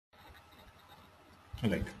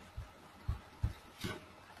Right.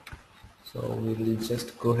 So we will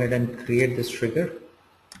just go ahead and create this trigger.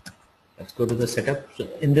 Let's go to the setup. So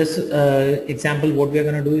in this example, what we are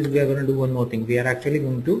going to do is we are going to do one more thing. We are actually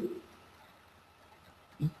going to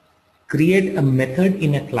create a method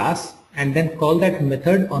in a class and then call that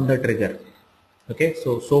method on the trigger. Okay,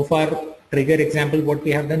 so far trigger example, what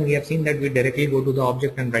we have done, we have seen that we directly go to the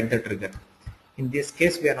object and write the trigger. In this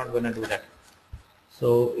case, we are not going to do that.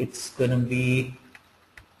 So it's going to be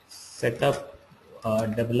setup,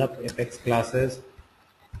 develop Apex classes,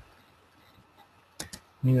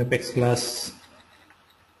 new Apex class.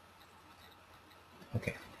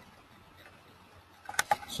 Okay,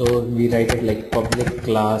 so we write it like public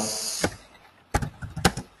class.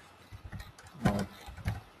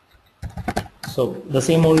 So the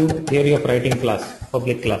same old theory of writing class,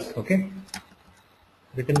 public class. Okay,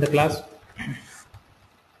 written the class.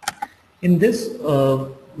 In this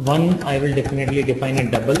one, I will definitely define a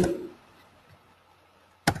double,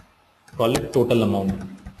 call it total amount.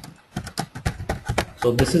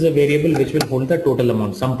 So this is a variable which will hold the total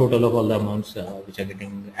amount, sum total of all the amounts which are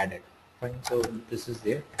getting added. Fine. So this is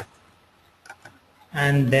there,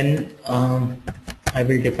 and then I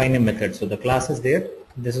will define a method. So the class is there.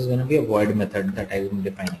 This is going to be a void method that I am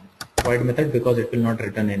defining. Void method because it will not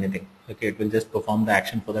return anything. Okay, it will just perform the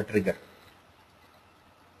action for the trigger.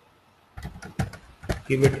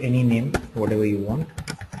 Give it any name, whatever you want,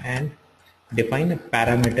 and define a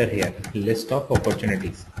parameter here, list of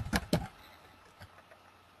opportunities.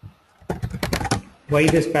 Why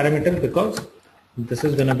this parameter? Because this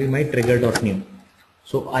is going to be my trigger.new.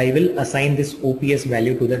 So I will assign this OPS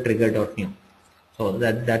value to the trigger.new. So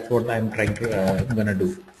that's what I'm trying to gonna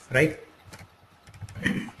do, right?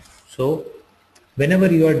 So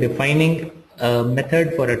whenever you are defining a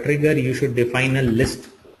method for a trigger, you should define a list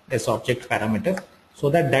as object parameter,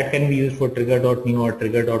 so that can be used for trigger.new or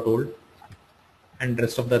trigger.old, and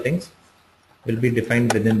rest of the things will be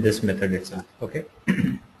defined within this method itself. Okay.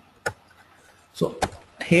 So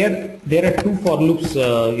here there are two for loops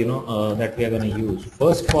that we are going to use.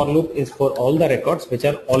 First for loop is for all the records which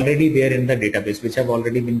are already there in the database, which have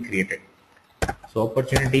already been created. So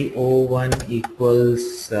opportunity O1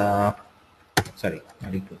 equals sorry,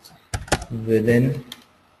 not equals, within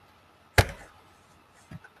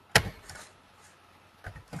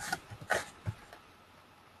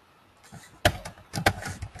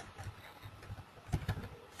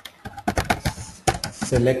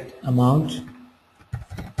select amount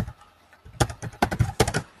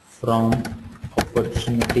from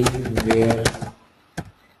opportunity where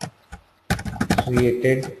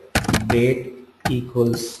created date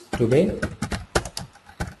equals today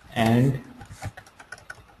and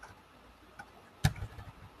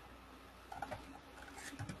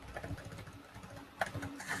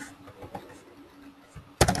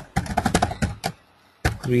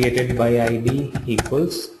created by ID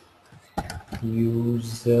equals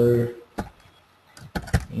user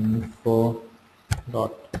info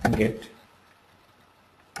dot get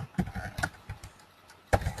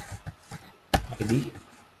ID.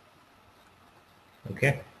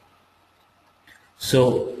 Okay,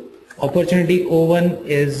 so opportunity O1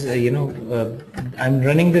 is I'm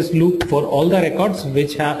running this loop for all the records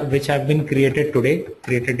which have been created today.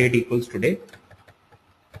 Created date equals today,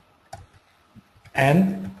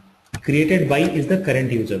 and created by is the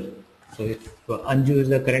current user. So if Anju is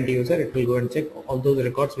the current user, it will go and check all those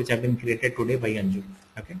records which have been created today by Anju.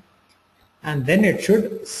 Okay, and then it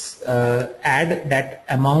should add that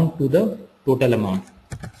amount to the total amount.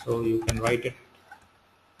 So you can write it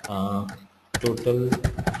total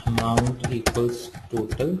amount equals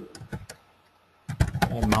total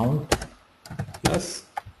amount plus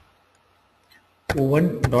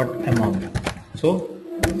O1 dot amount. So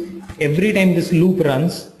every time this loop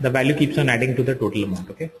runs, the value keeps on adding to the total amount.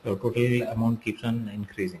 Okay, so total amount keeps on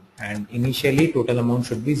increasing, and initially total amount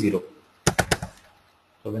should be 0.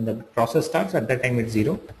 So when the process starts, at that time it's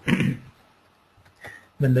 0.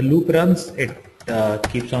 When the loop runs, it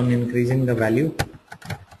keeps on increasing the value.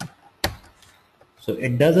 So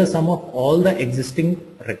it does a sum of all the existing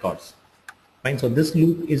records. Fine. So this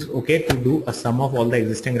loop is okay to do a sum of all the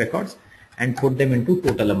existing records and put them into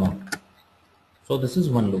total amount. So this is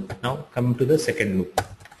one loop. Now coming to the second loop.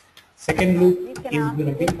 Second loop is going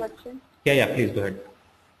to be. Yeah, please go ahead.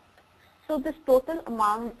 So this total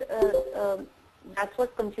amount, that's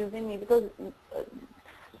what's confusing me, because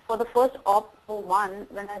for the first op one,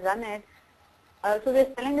 when I run it, so we're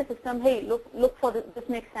telling the system, hey, look for this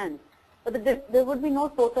makes sense. But there would be no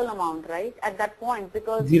total amount, right, at that point,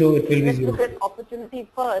 because 0, it will be 0. Look at opportunity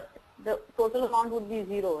first, the total amount would be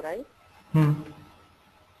 0, right?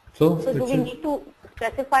 So do we need to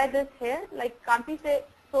specify this here? Like, can't we say,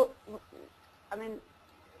 so, I mean,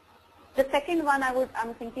 the second one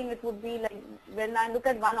I'm thinking it would be like, when I look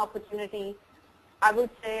at one opportunity, I would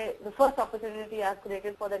say the first opportunity I've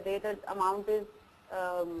created for the day, the amount is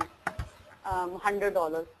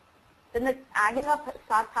 $100. Then the adding up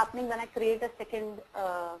starts happening when I create a second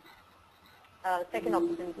second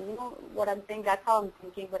opportunity. You know what I'm saying? That's how I'm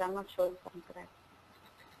thinking, but I'm not sure if I'm correct.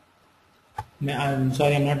 I'm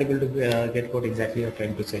sorry, I'm not able to get what exactly you're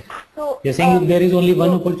trying to say. So You're saying if there is only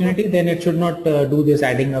one opportunity, then it should not do this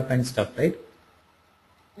adding up and stuff, right?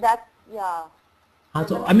 That's, yeah.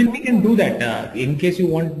 So, I mean, we can do that. In case you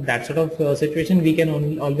want that sort of situation, we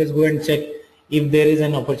can always go and check if there is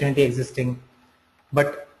an opportunity existing.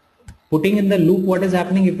 But putting in the loop, what is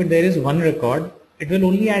happening if there is one record, it will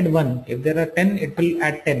only add 1. If there are 10, it will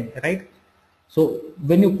add 10, right? So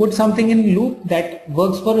when you put something in loop, that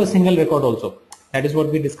works for a single record also. That is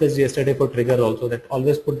what we discussed yesterday for trigger also, that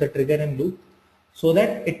always put the trigger in loop so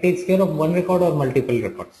that it takes care of one record or multiple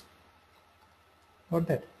records. Got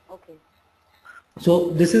that? Okay.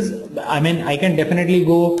 So this is, I mean, I can definitely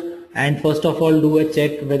go and first of all do a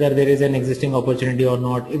check whether there is an existing opportunity or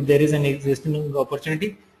not. If there is an existing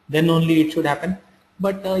opportunity, then only it should happen.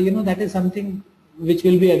 But you know, that is something which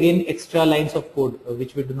will be again extra lines of code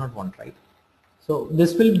which we do not want, right? So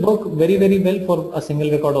this will work very, very well for a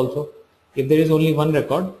single record also. If there is only one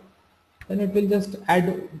record, then it will just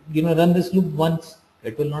add, you know, run this loop once.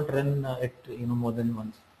 It will not run it, you know, more than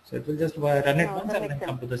once. So it will just run it once and then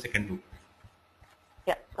come to the second loop.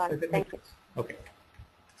 Yeah, got it. Thank you. Okay.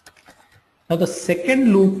 Now the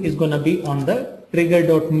second loop is going to be on the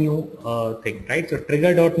trigger.new thing, right? So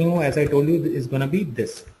trigger.new, as I told you, is going to be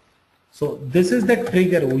this. So this is the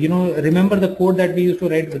trigger. You know, remember the code that we used to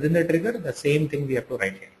write within the trigger? The same thing we have to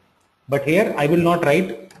write here. But here I will not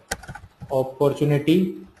write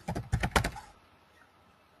opportunity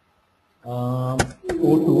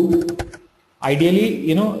O2. Ideally,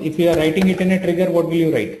 you know, if you are writing it in a trigger, what will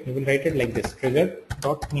you write? You will write it like this,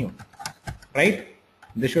 trigger.new, right?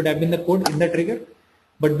 This should have been the code in the trigger.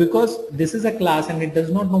 But because this is a class and it does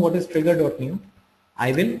not know what is trigger.new,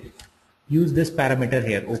 I will use this parameter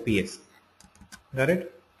here, OPS, got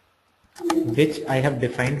it? Which I have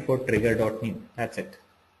defined for trigger.new. That's it.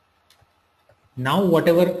 Now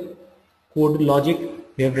whatever code logic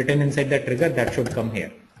we have written inside the trigger, that should come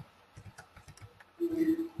here.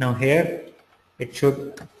 Now here it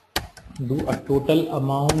should do a total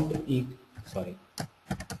amount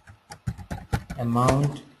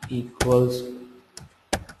amount equals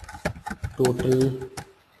total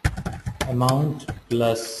amount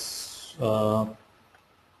plus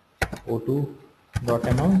O2 dot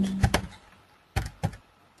amount,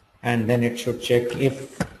 and then it should check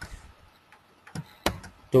if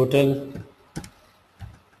total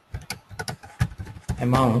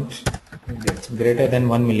amount gets greater than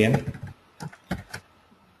 1 million,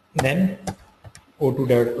 then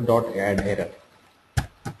O2 dot add error.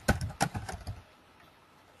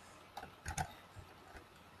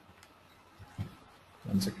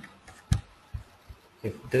 One second.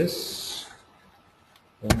 If this,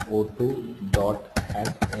 then O2 dot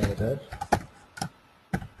add error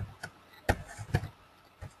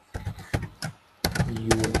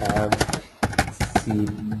you have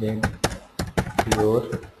exceeded your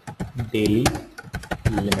daily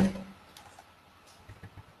limit,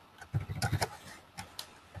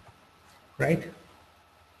 right?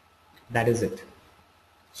 That is it.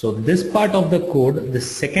 So this part of the code, the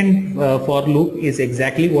second for loop, is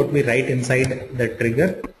exactly what we write inside the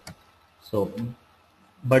trigger. So,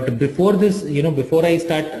 but before this, you know, before I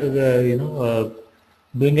start,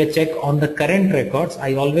 doing a check on the current records,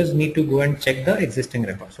 I always need to go and check the existing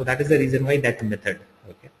records. So that is the reason why that method.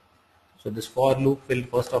 Okay. So this for loop will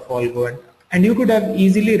first of all go and you could have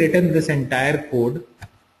easily written this entire code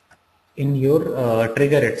in your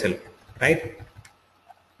trigger itself, right?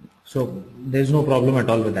 So there is no problem at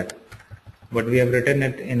all with that. But we have written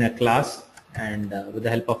it in a class and with the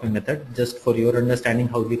help of a method, just for your understanding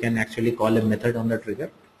how we can actually call a method on the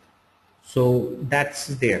trigger. So that's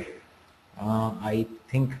there. I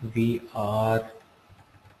think we are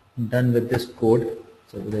done with this code.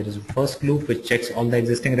 So there is a first loop which checks all the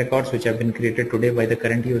existing records which have been created today by the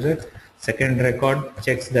current user. Second record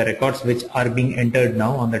checks the records which are being entered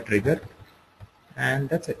now on the trigger, and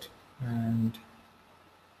that's it. And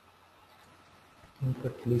I think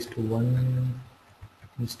at least one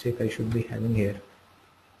mistake I should be having here.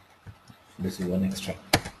 This is one extra.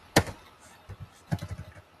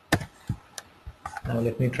 Now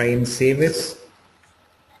let me try and save this.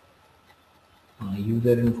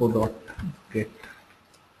 User info dot get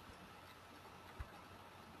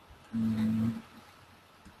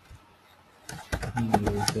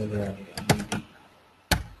user ID.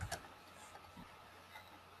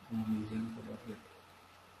 I'm using for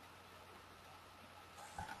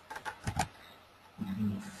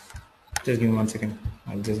just give me 1 second.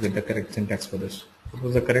 I'll just get the correct syntax for this. What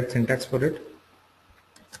was the correct syntax for it?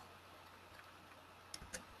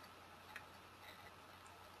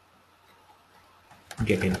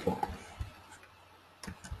 Get info.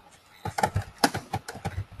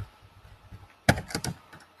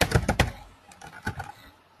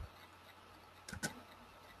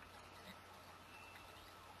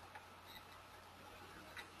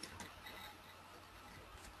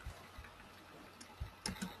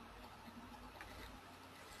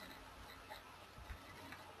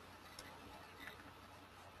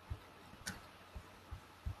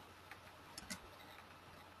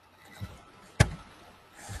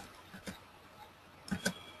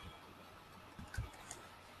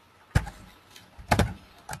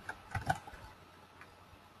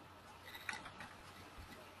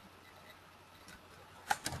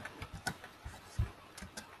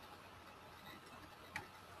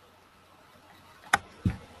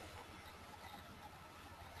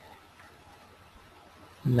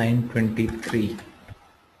 Line 23.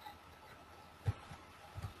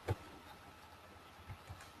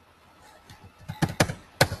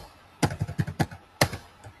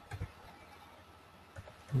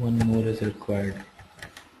 One more is required.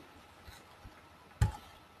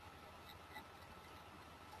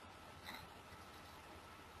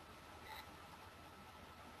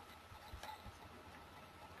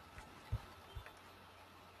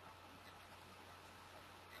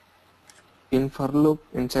 In for loop,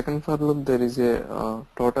 in second for loop, there is a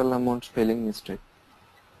total amount spelling mistake.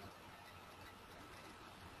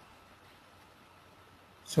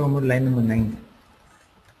 So I'm on line number 9.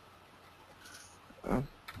 Uh,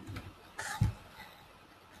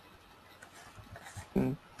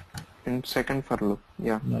 in second for loop,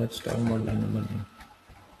 yeah. Now let's talk about line number 9.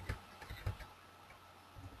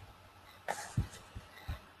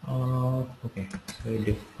 Okay, so I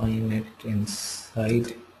define it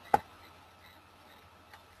inside.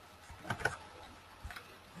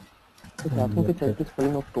 It's asking to check the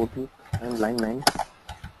spelling of total and line 9.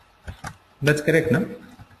 That's correct, no?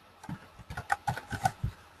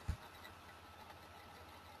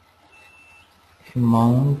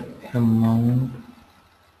 Amount.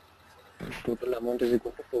 Total amount is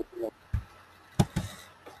equal to total amount.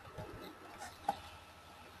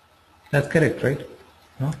 That's correct, right?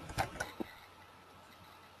 No?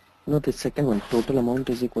 No, the second one, total amount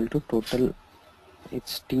is equal to total,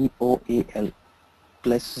 it's TOAL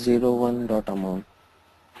plus 01 dot amount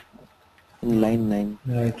in line 9.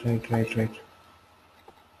 Right.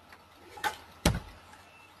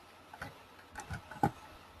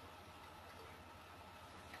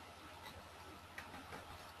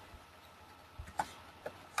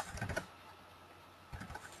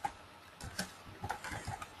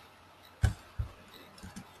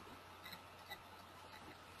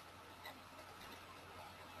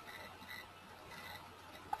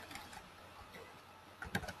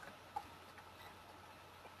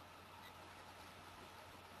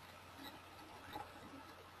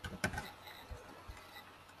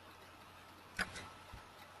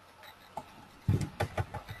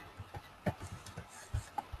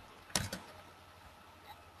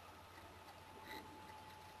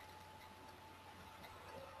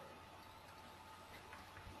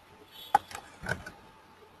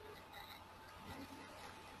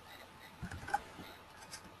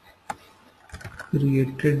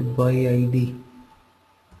 Created by ID.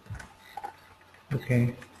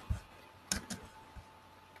 Okay.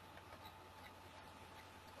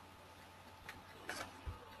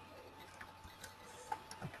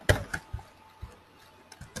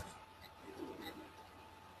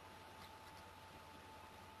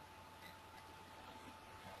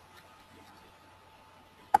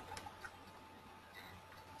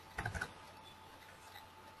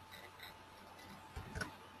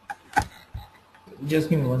 Just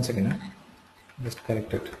give me 1 second. Huh? Just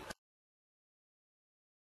correct it.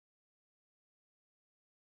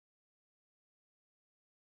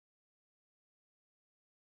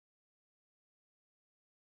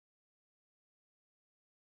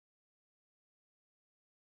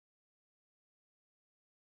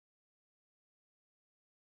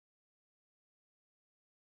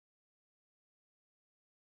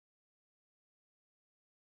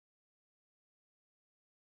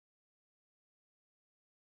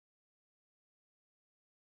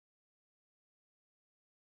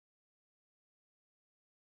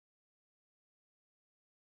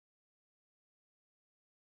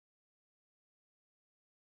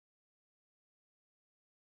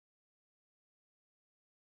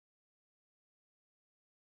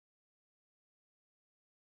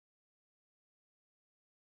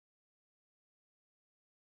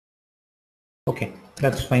 Okay,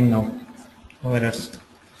 that's fine now. No errors.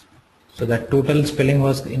 So that total spelling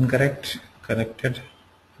was incorrect, corrected,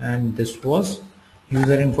 and this was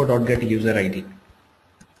user info.get user ID.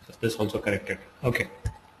 So this also corrected. Okay.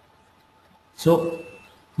 So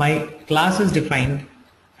my class is defined,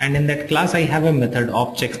 and in that class I have a method,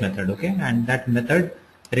 objects method, okay, and that method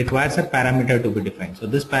requires a parameter to be defined. So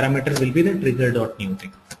this parameter will be the trigger.new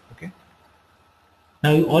thing. Okay.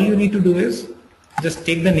 Now all you need to do is just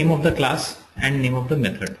take the name of the class and name of the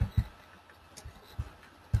method.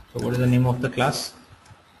 So what is the name of the class?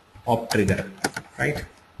 OpTrigger, right?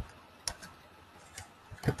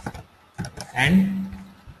 And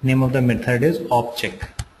name of the method is OpCheck.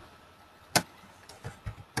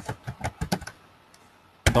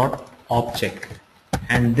 Dot OpCheck,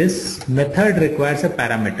 and this method requires a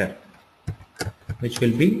parameter which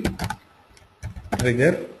will be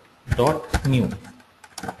trigger.new,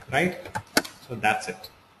 right? So that's it.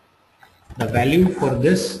 The value for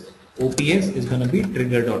this OPS is going to be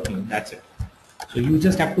trigger.new. That's it. So you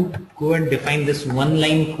just have to go and define this one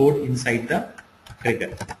line code inside the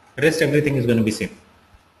trigger. Rest everything is going to be same.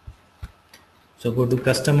 So go to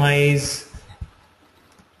customize,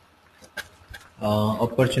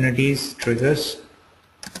 opportunities, triggers,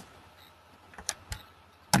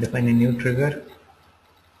 define a new trigger,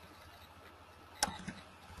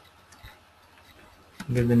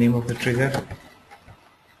 give the name of the trigger,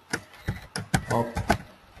 op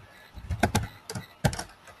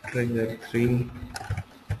trigger 3.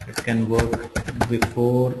 It can work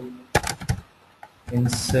before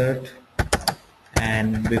insert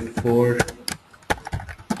and before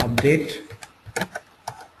update.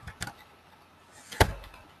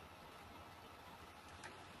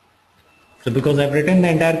 So because I've written the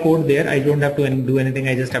entire code there, I don't have to do anything.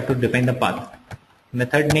 I just have to define the path.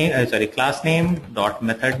 Method name, class name dot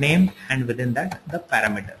method name, and within that the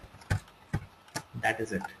parameter. That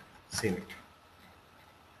is it. Save it.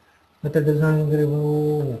 Method does not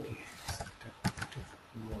include. Okay.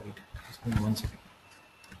 Just give me 1 second.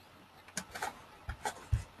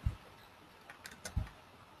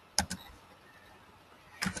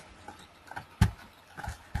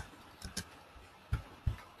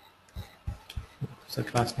 What's the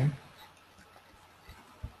class name?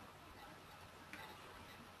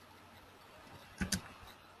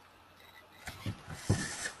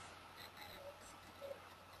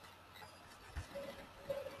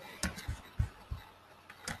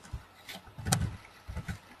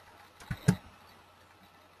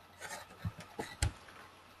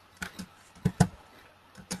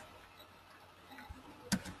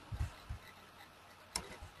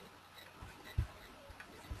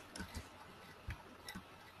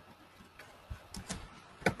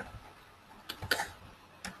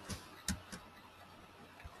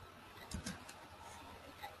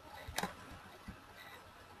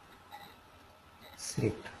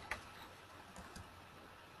 Saved.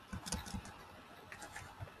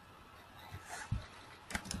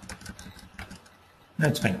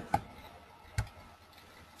 That's fine.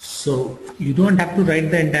 So you don't have to write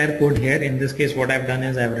the entire code here. In this case, what I've done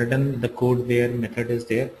is I've written the code where method is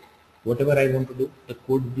there. Whatever I want to do, the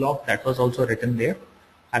code block that was also written there.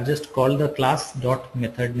 I've just called the class dot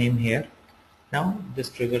method name here. Now this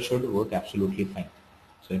trigger should work absolutely fine.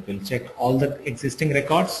 So it will check all the existing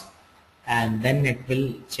records, and then it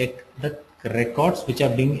will check the records which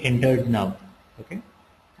are being entered now. Okay,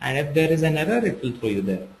 and if there is an error, it will throw you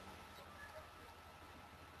there.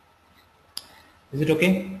 Is it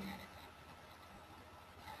okay?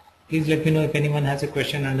 Please let me know if anyone has a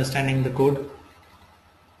question understanding the code.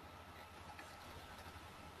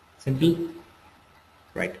 Simple,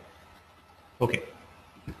 right? Okay.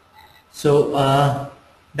 So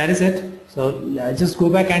that is it. So just go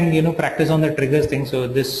back and practice on the triggers thing. So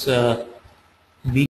this